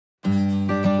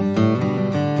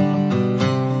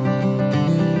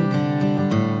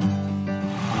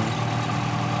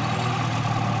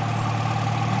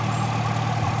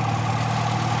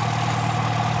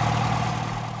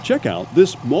Check out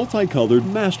this multicolored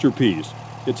masterpiece.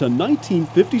 It's a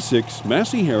 1956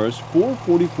 Massey Harris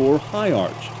 444 high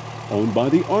arch, owned by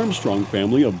the Armstrong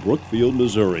family of Brookfield,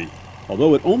 Missouri.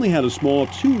 Although it only had a small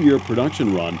 2-year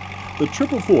production run, the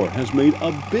 444 has made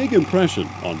a big impression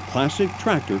on classic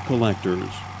tractor collectors.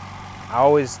 I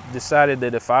always decided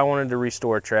that if I wanted to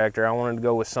restore a tractor, I wanted to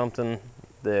go with something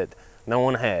that no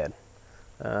one had.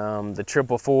 The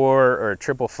 444 or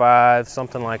 555,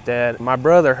 something like that. My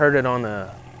brother heard it on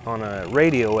a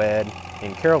radio ad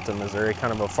in Carrollton, Missouri,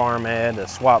 kind of a farm ad, a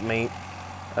swap meet.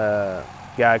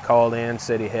 Guy called in,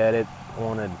 said he had it,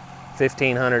 wanted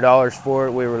 $1,500 for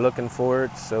it. We were looking for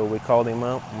it, so we called him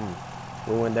up and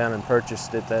we went down and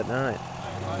purchased it that night.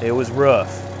 It was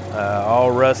rough,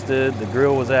 all rusted, the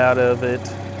grill was out of it.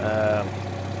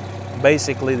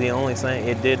 Basically the only thing,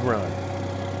 it did run.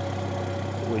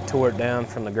 We tore it down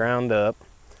from the ground up.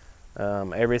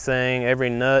 Everything, every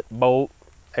nut, bolt,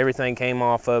 everything came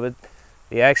off of it.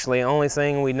 The only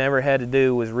thing we never had to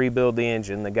do was rebuild the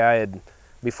engine. The guy had,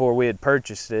 before we had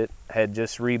purchased it, had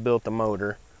just rebuilt the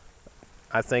motor.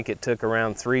 I think it took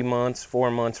around 4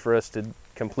 months for us to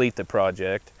complete the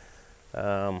project.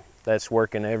 That's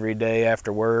working every day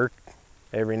after work,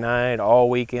 every night, all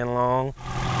weekend long.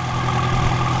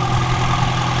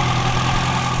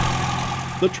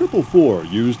 The 444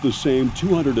 used the same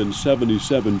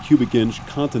 277 cubic inch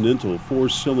Continental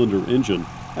 4-cylinder engine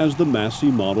as the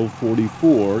Massey Model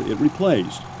 44 it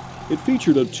replaced. It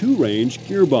featured a 2-range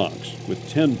gearbox with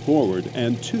 10 forward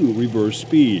and 2 reverse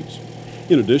speeds.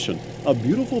 In addition, a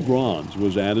beautiful bronze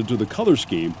was added to the color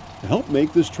scheme to help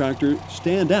make this tractor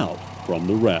stand out from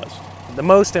the rest. The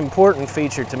most important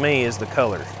feature to me is the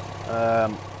color.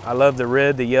 I love the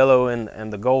red, the yellow,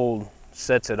 and the gold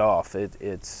sets it off.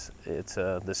 It's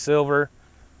the silver.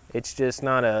 It's just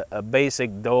not a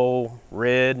basic dull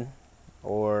red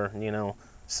or, you know,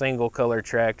 single color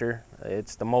tractor.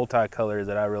 It's the multicolor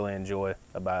that I really enjoy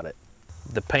about it.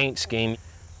 The paint scheme,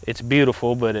 it's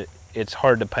beautiful, but it's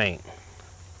hard to paint.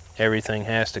 Everything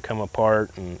has to come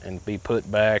apart and be put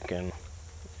back and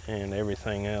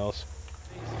everything else.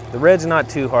 The red's not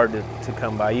too hard to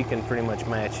come by. You can pretty much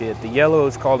match it. The yellow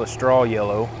is called a straw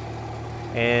yellow,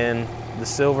 and the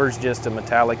silver's just a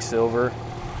metallic silver.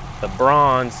 The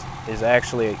bronze is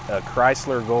actually a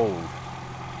Chrysler gold.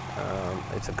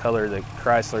 It's a color that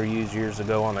Chrysler used years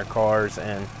ago on their cars,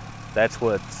 and that's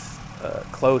what's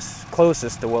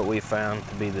closest to what we found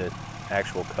to be the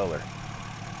actual color.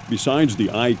 Besides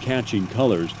the eye-catching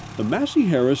colors, the Massey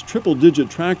Harris triple-digit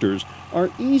tractors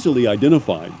are easily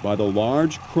identified by the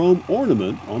large chrome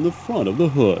ornament on the front of the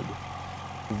hood.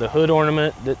 The hood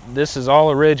ornament, this is all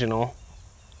original.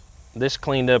 This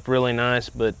cleaned up really nice,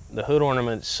 but the hood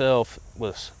ornament itself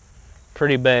was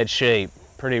pretty bad shape,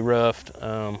 pretty rough.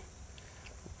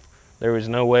 There was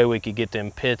no way we could get them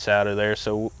pits out of there,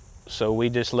 so we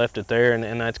just left it there,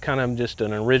 and that's kind of just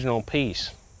an original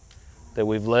piece that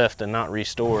we've left and not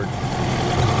restored.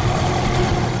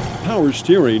 Power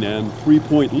steering and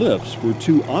 3-point lifts were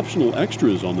 2 optional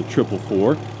extras on the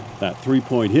 444. That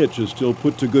 3-point hitch is still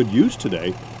put to good use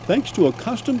today thanks to a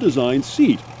custom-designed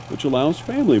seat which allows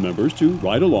family members to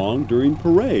ride along during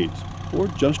parades or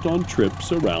just on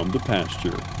trips around the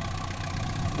pasture.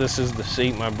 This is the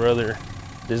seat my brother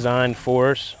designed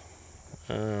for us.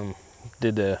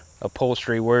 Did the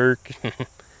upholstery work.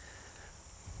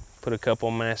 Put a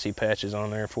couple Massey patches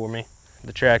on there for me.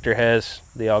 The tractor has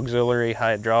the auxiliary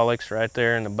hydraulics right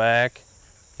there in the back.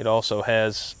 It also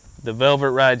has the velvet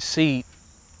ride seat.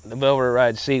 The velvet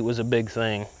ride seat was a big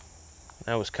thing.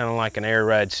 That was kind of like an air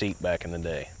ride seat back in the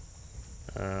day.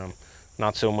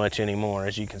 Not so much anymore.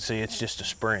 As you can see, it's just a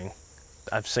spring.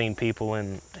 I've seen people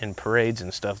in parades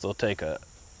and stuff, they'll take a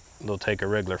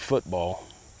regular football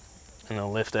and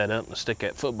they'll lift that up and stick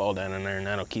that football down in there, and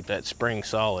that'll keep that spring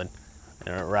solid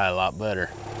and it'll ride a lot better.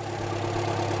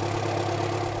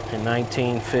 In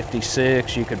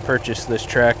 1956, you could purchase this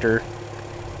tractor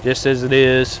just as it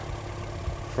is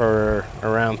for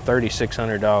around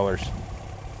 $3,600.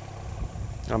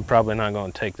 I'm probably not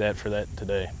going to take that for that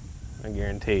today, I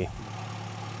guarantee.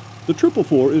 The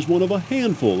 444 is one of a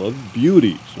handful of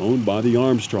beauties owned by the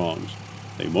Armstrongs.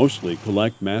 They mostly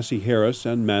collect Massey Harris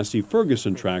and Massey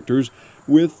Ferguson tractors,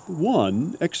 with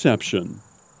one exception.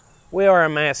 We are a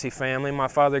Massey family. My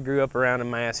father grew up around the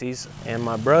Masseys, and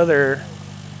my brother,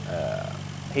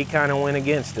 he kind of went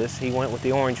against us. He went with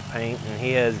the orange paint,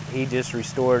 and he just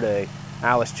restored a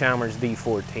Alice Chalmers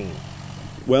D14.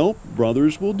 Well,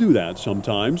 brothers will do that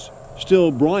sometimes. Still,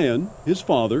 Bryan, his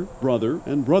father, brother,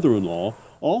 and brother-in-law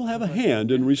all have a hand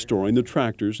in restoring the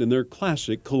tractors in their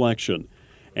classic collection.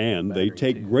 And they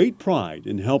take great pride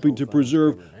in helping to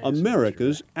preserve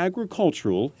America's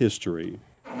agricultural history.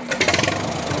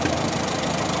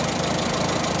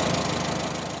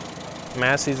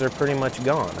 Masseys are pretty much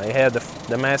gone. They have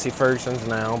the Massey Fergusons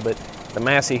now, but the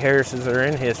Massey Harrises are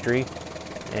in history,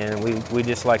 and we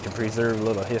just like to preserve a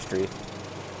little history.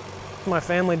 My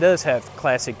family does have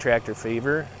classic tractor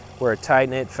fever. We're a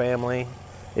tight-knit family.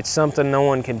 It's something no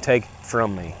one can take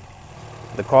from me.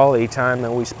 The quality time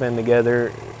that we spend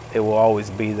together, it will always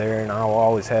be there, and I'll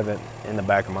always have it in the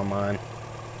back of my mind.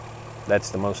 That's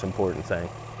the most important thing.